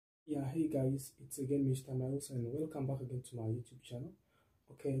Yeah, hey guys, it's again Mr. Miles and welcome back again to my YouTube channel.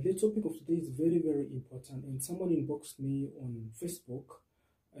 Okay, the topic of today is very important, and someone inboxed me on Facebook,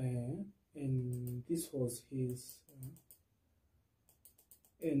 and this was his,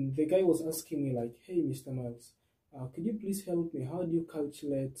 and the guy was asking me like, hey Mr. Miles, could you please help me? How do you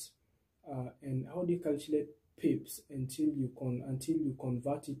calculate, and how do you calculate PIPS until you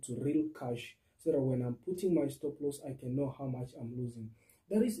convert it to real cash, so that when I'm putting my stop loss, I can know how much I'm losing?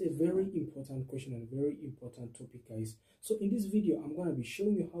 That is a very important question and very important topic, guys. So in this video, I'm going to be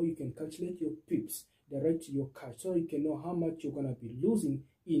showing you how you can calculate your PIPS direct to your cash, so you can know how much you're going to be losing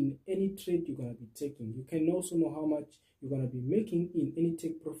in any trade you're going to be taking. You can also know how much you're going to be making in any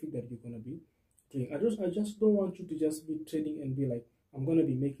take profit that you're going to be doing. I just don't want you to just be trading and be like, I'm going to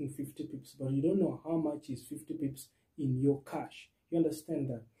be making 50 pips, but you don't know how much is 50 pips in your cash. You understand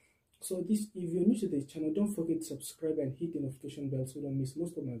that? So if you're new to the channel, don't forget to subscribe and hit the notification bell so you don't miss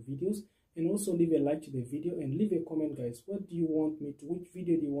most of my videos. And also leave a like to the video and leave a comment, guys. What do you want me to, which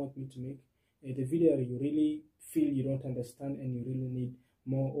video do you want me to make? The video that you really feel you don't understand and you really need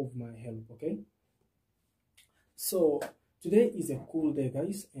more of my help, okay? So today is a cool day,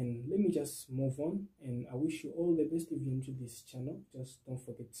 guys, and let me just move on, and I wish you all the best if you're into this channel. Just don't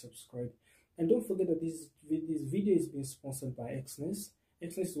forget to subscribe, and don't forget that this video is being sponsored by Xness.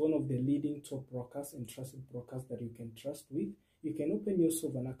 Xness is one of the leading top brokers and trusted brokers that you can trust with. You can open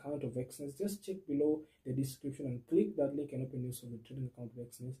yourself an account of Xness. Just check below the description and click that link and open yourself a trading account of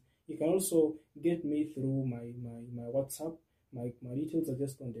Xness. You can also get me through my WhatsApp. My details are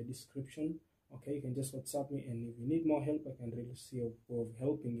just on the description. Okay, you can just WhatsApp me, and if you need more help, I can really see a way of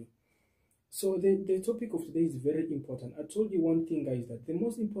helping you. So the topic of today is very important. I told you one thing, guys, that the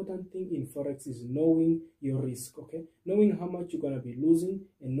most important thing in Forex is knowing your risk, okay? Knowing how much you're going to be losing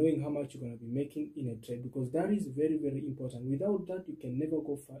and knowing how much you're going to be making in a trade, because that is very important. Without that, you can never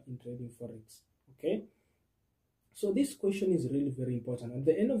go far in trading Forex, okay? So this question is really very important. At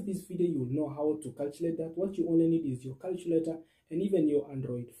the end of this video, you'll know how to calculate that. What you only need is your calculator and even your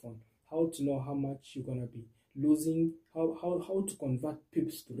Android phone. How to know how much you're gonna be losing, how to convert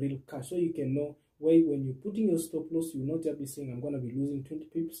pips to real cash, so you can know where when you're putting your stop loss, you'll not just be saying I'm gonna be losing 20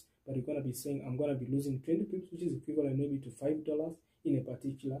 pips, but you're gonna be saying I'm gonna be losing 20 pips, which is equivalent maybe to $5 in a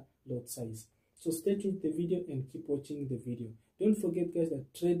particular lot size. So stay tuned to the video and keep watching the video. Don't forget, guys,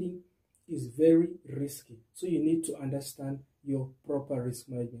 that trading is very risky, so you need to understand your proper risk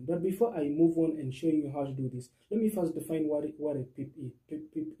management. But before I move on and showing you how to do this, let me first define what a pip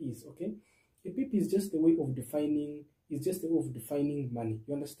is. Okay, a pip is just a way of defining money.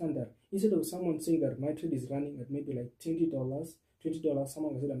 You understand that? Instead of someone saying that my trade is running at maybe like $20,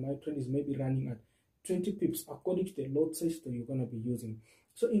 someone will say that my trade is maybe running at 20 pips according to the lot size that you're gonna be using.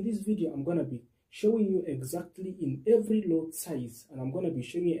 So in this video, I'm gonna be showing you exactly in every lot size, and I'm going to be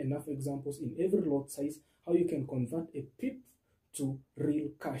showing you enough examples in every lot size how you can convert a pip to real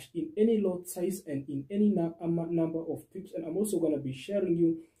cash in any lot size and in any number of pips. And I'm also going to be sharing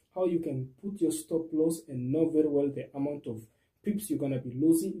you how you can put your stop loss and know very well the amount of pips you're going to be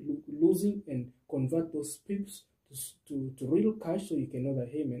losing and convert those pips to real cash, so you can know that,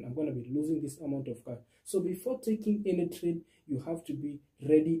 hey man, I'm going to be losing this amount of cash. So before taking any trade, you have to be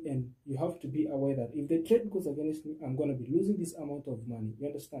ready and you have to be aware that if the trade goes against me, I'm going to be losing this amount of money. You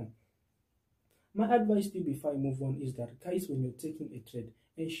understand? My advice to you before I move on is that, guys, when you're taking a trade,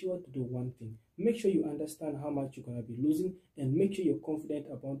 ensure to do one thing. Make sure you understand how much you're going to be losing, and make sure you're confident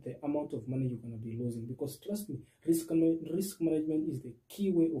about the amount of money you're going to be losing, because trust me, risk management is the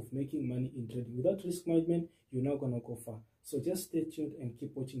key way of making money in trading. Without risk management, you're not going to go far. So just stay tuned and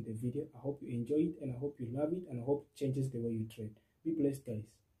keep watching the video. I hope you enjoy it, and I hope you love it, and I hope it changes the way you trade. Be blessed, guys.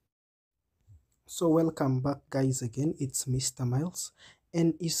 So welcome back, guys, again. It's Mr. Miles,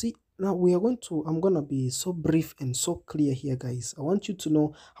 and you see, now I'm gonna be so brief and so clear here, guys. I want you to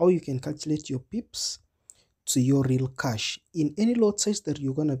know how you can calculate your pips to your real cash in any lot size that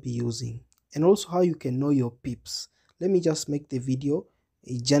you're gonna be using, and also how you can know your pips. Let me just make the video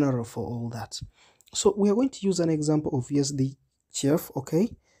a general for all that. So we are going to use an example of USD chef. Okay,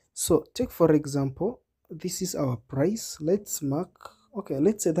 so take for example, this is our price. Let's mark, okay,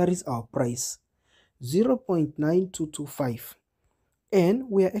 let's say that is our price, 0.9225, and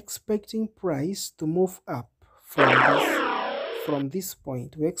we are expecting price to move up from this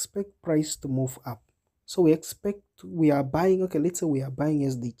point. We expect price to move up, so we are buying, okay, let's say we are buying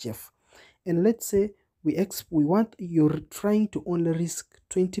SDHF, and let's say you're trying to only risk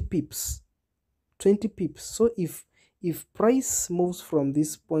 20 pips. So if price moves from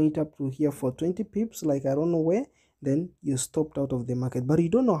this point up to here for 20 pips, like I don't know where, then you stopped out of the market, but you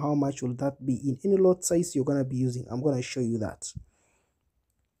don't know how much will that be in any lot size you're gonna be using. I'm gonna show you that.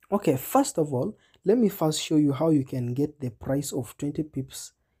 Okay, first of all, let me first show you how you can get the price of 20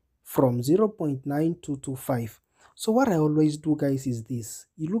 pips from 0.9225. So what I always do, guys, is this.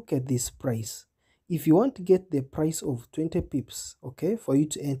 You look at this price. If you want to get the price of 20 pips, okay, for you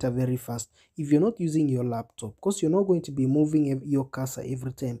to enter very fast, if you're not using your laptop, because you're not going to be moving your cursor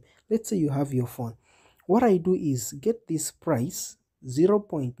every time. Let's say you have your phone. What I do is get this price,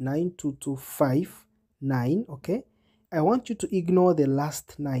 0.92259, okay. I want you to ignore the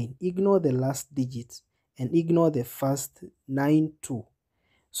last 9, ignore the last digit, and ignore the first 92.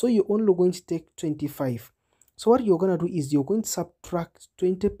 So you're only going to take 25. So what you're going to do is you're going to subtract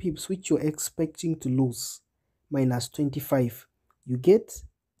 20 pips which you're expecting to lose minus 25. You get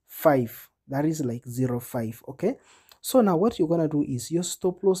 5. That is like 0.5. Okay. So now what you're going to do is your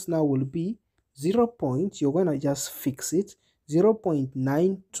stop loss now will be 0 point. You're going to just fix it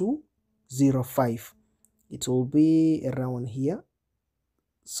 0.9205. It will be around here.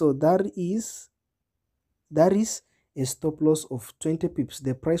 So that is a stop loss of 20 pips.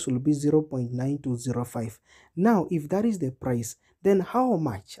 The price will be 0.9205. Now, if that is the price, then how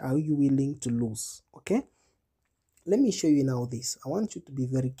much are you willing to lose? Okay, let me show you now this. I want you to be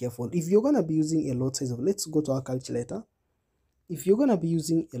very careful. If you're going to be using a lot size of, let's go to our calculator. If you're going to be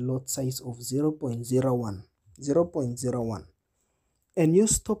using a lot size of 0.01, and your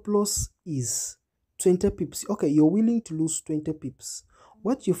stop loss is 20 pips, okay, you're willing to lose 20 pips.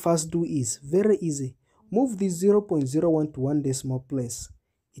 What you first do is very easy. Move this 0.01 to one decimal place.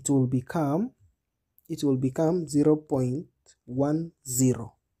 It will become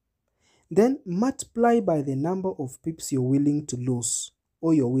 0.10. Then multiply by the number of pips you're willing to lose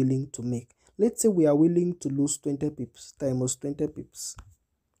or you're willing to make. Let's say we are willing to lose 20 pips times 20 pips.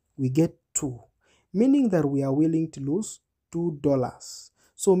 We get 2, meaning that we are willing to lose $2.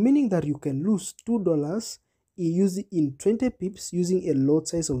 So meaning that you can lose $2 in 20 pips using a lot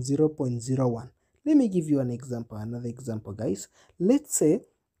size of 0.01. Let me give you an example, another example, guys. Let's say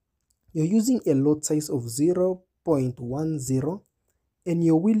you're using a lot size of 0.10 and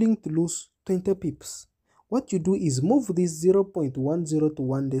you're willing to lose 20 pips. What you do is move this 0.10 to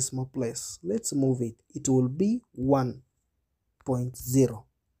one decimal place. Let's move it. It will be 1.0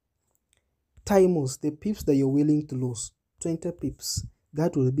 times the pips that you're willing to lose, 20 pips.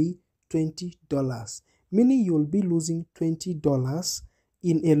 That will be $20, meaning you'll be losing $20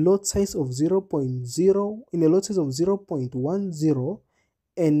 in a lot size of 0.10,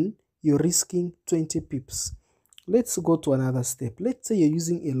 and you're risking 20 pips. Let's go to another step. Let's say you're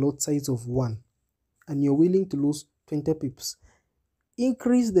using a lot size of 1 and you're willing to lose 20 pips.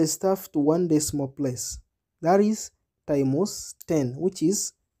 Increase the stuff to one decimal place. That is times 10, which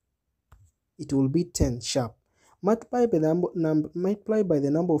is, it will be 10 sharp. Multiply by the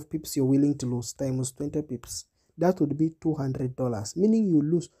number of pips you're willing to lose times 20 pips. That would be $200, meaning you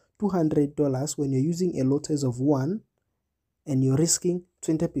lose $200 when you're using a lot size of 1 and you're risking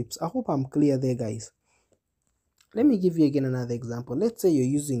 20 pips. I hope I'm clear there, guys. Let me give you again another example. Let's say you're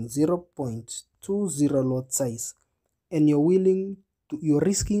using 0.20 lot size and you're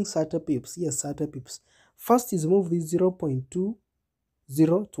risking 30 pips. Yes, 30 pips. First is move this 0.20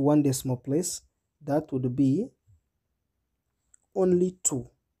 to one decimal place. That would be only 2.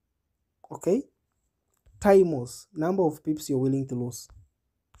 Okay, times number of pips you're willing to lose,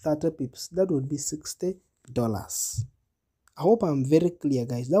 30 pips. That would be $60. I hope I'm very clear,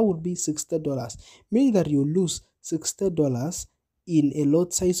 guys. That would be $60, meaning that you lose $60 in a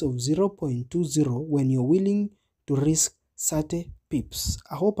lot size of 0.20 when you're willing to risk 30 pips.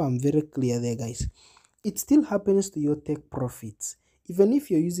 I hope I'm very clear there, guys. It still happens to your take profits. Even if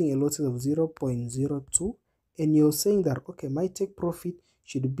you're using a lot size of 0.02 and you're saying that, okay, my take profit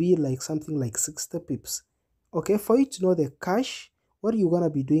should be like something like 60 pips. Okay, for you to know the cash, what you're going to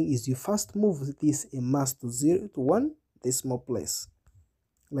be doing is you first move this a mass to 1 decimal place,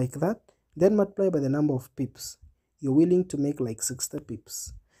 like that. Then multiply by the number of pips. You're willing to make like 60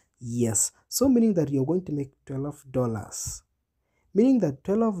 pips. Yes, so meaning that you're going to make $12. Meaning that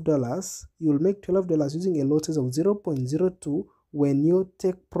 $12, you will make $12 using a lot size of 0.02 when your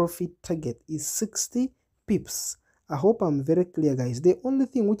take profit target is 60 pips. I hope I'm very clear, guys. The only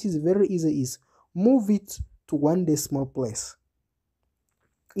thing which is very easy is move it to one decimal place.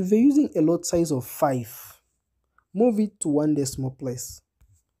 If you're using a lot size of 5, move it to one decimal place.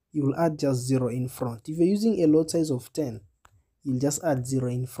 You will add just 0 in front. If you're using a lot size of 10, you'll just add 0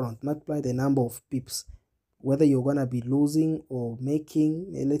 in front. Multiply the number of pips, whether you're gonna be losing or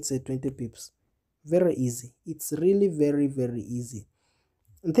making, let's say 20 pips. Very easy. It's really very, very easy.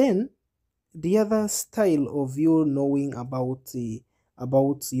 Then the other style of you knowing about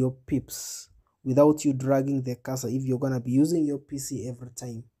your pips without you dragging the cursor, if you're gonna be using your PC every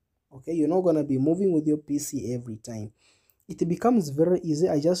time, Okay, you're not gonna be moving with your PC every time. It becomes very easy.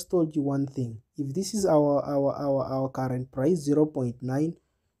 I just told you one thing. If this is our current price,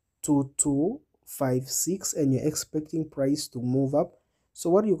 0.92256, and you're expecting price to move up, so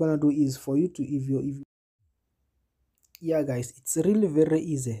what you're gonna do is for you to, if yeah guys, it's really very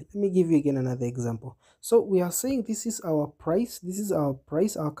easy. Let me give you again another example. So we are saying this is our price,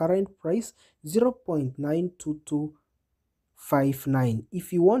 our current price, 0.92259.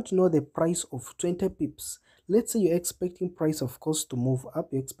 If you want to know the price of 20 pips, let's say you're expecting price of course to move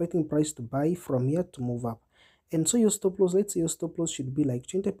up, you're expecting price to buy from here to move up, and so your stop loss, let's say your stop loss should be like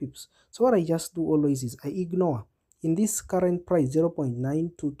 20 pips. So what I just do always is I ignore, in this current price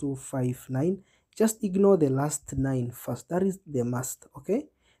 0.92259, just ignore the last 9 first. That is the must. Okay,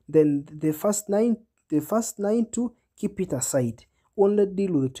 then the first nine to keep it aside, only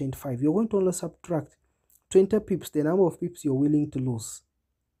deal with the 25. You're going to only subtract 20 pips, the number of pips you're willing to lose,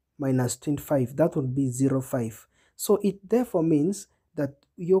 minus 25, that would be 0.5. So it therefore means that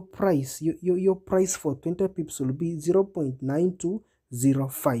your price, your price for 20 pips will be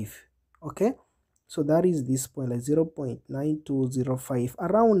 0.9205. Okay, so that is this point, like 0.9205.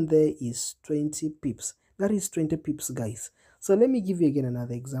 Around there is 20 pips. That is 20 pips, guys. So let me give you again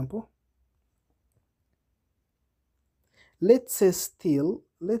another example. Let's say still,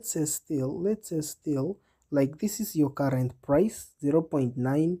 like this is your current price,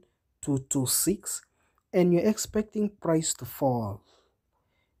 0.9226, and you're expecting price to fall.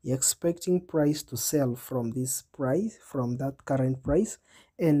 You're expecting price to sell from this price, from that current price.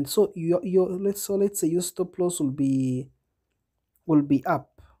 And so let's say your stop loss will be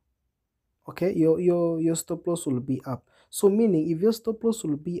up. Okay, your stop loss will be up. So meaning if your stop loss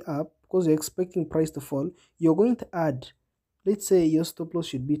will be up because you're expecting price to fall, you're going to add, let's say your stop loss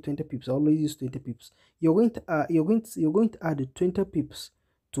should be 20 pips. I always use 20 pips. You're going to add 20 pips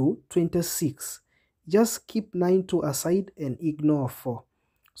to 26. Just keep 92 aside and ignore 4.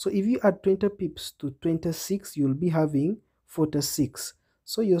 So if you add 20 pips to 26, you'll be having 46.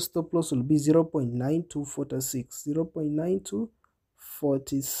 So your stop loss will be 0.9246.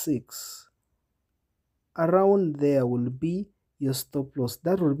 0.9246. Around there will be your stop loss.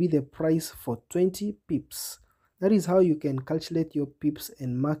 That will be the price for 20 pips. That is how you can calculate your pips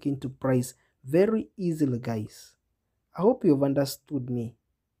and mark into price very easily, guys. I hope you've understood me.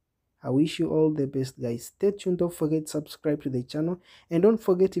 I wish you all the best, guys. Stay tuned. Don't forget to subscribe to the channel, and don't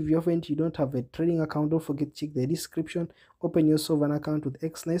forget, if you don't have a trading account, don't forget to check the description. Open yourself an account with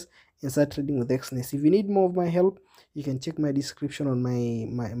Xness and start trading with Xness. If you need more of my help, you can check my description on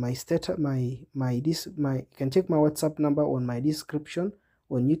my status, you can check my WhatsApp number on my description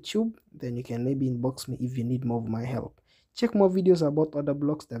on YouTube. Then you can maybe inbox me if you need more of my help. Check more videos about other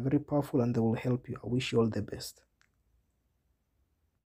blogs. They're very powerful and they will help you. I wish you all the best.